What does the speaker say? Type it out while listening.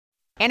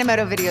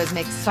Animoto videos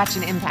make such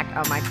an impact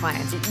on my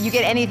clients. You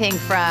get anything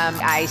from,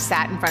 I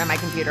sat in front of my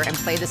computer and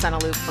played this on a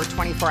loop for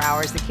 24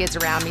 hours, the kids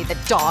around me, the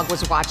dog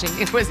was watching,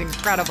 it was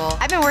incredible.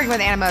 I've been working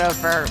with Animoto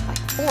for like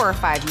 4 or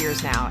 5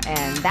 years now,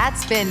 and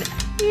that's been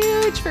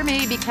huge for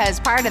me because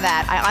prior to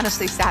that, I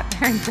honestly sat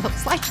there and built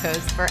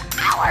slideshows for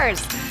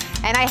hours.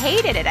 And I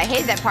hated it. I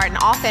hated that part, and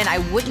often I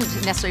wouldn't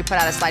necessarily put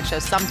out a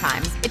slideshow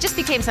sometimes. It just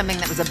became something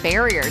that was a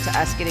barrier to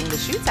us getting the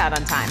shoots out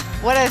on time.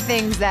 One of the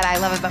things that I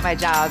love about my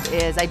job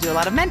is I do a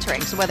lot of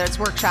mentoring. So whether it's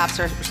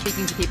workshops or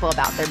speaking to people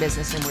about their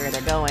business and where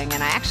they're going.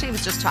 And I actually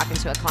was just talking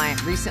to a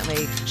client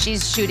recently.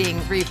 She's shooting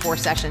 3-4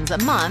 sessions a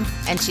month,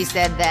 and she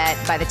said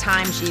that by the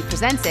time she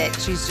presents it,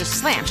 she's just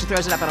slammed. She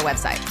throws it up on a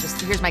website. Just,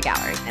 here's my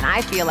gallery. And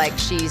I feel like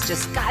she's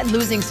just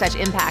losing such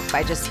impact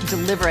by just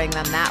delivering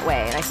them that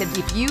way. And I said,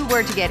 if you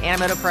were to get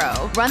Animoto Pro,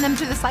 run them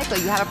through the cycle.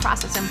 You have a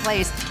process in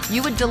place.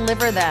 You would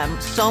deliver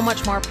them so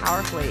much more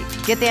powerfully.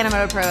 Get the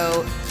Animoto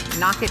Pro,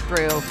 knock it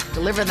through,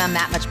 deliver them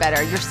that much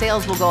better. Your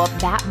sales will go up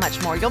that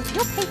much more. You'll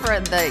pay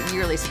for the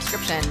yearly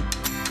subscription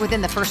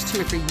within the first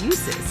 2 or 3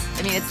 uses.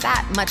 I mean, it's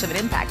that much of an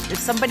impact. If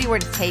somebody were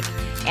to take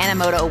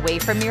Animoto away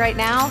from me right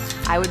now,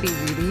 I would be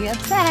really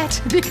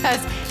upset because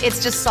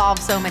it's just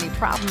solved so many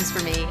problems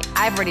for me.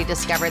 I've already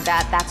discovered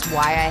that. That's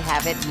why I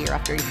have it year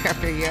after year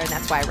after year, and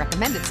that's why I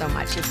recommend it so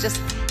much. It's just,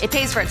 it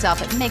pays for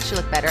itself. It makes you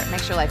look better. It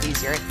makes your life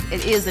easier.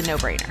 It is a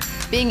no-brainer.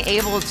 Being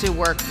able to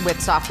work with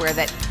software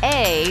that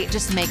A,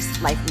 just makes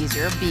life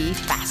easier, B,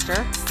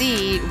 faster,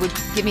 C, would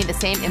give me the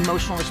same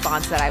emotional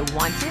response that I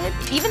wanted.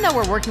 Even though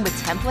we're working with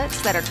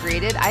templates that are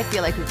created, I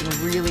feel like we can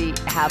really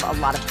have a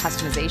lot of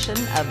customization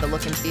of the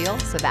look and feel,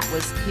 so that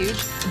was huge.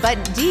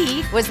 But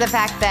D was the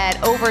fact that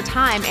over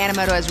time,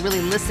 Animoto has really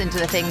listened to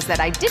the things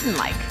that I didn't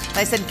like.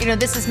 I said, you know,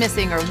 this is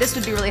missing, or this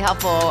would be really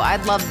helpful,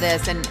 I'd love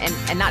this,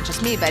 and not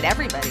just me, but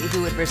everybody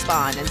who would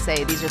respond and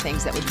say these are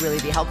things that would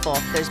really be helpful.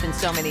 There's been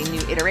so many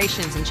new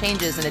iterations and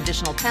changes and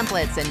additional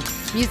templates and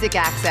music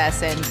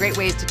access and great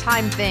ways to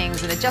time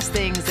things and adjust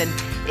things, and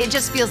it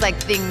just feels like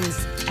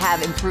things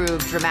have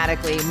improved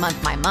dramatically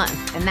month by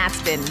month, and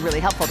that's been really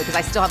helpful because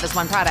I still have this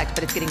one product,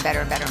 but it's getting better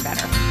and better and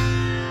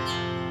better.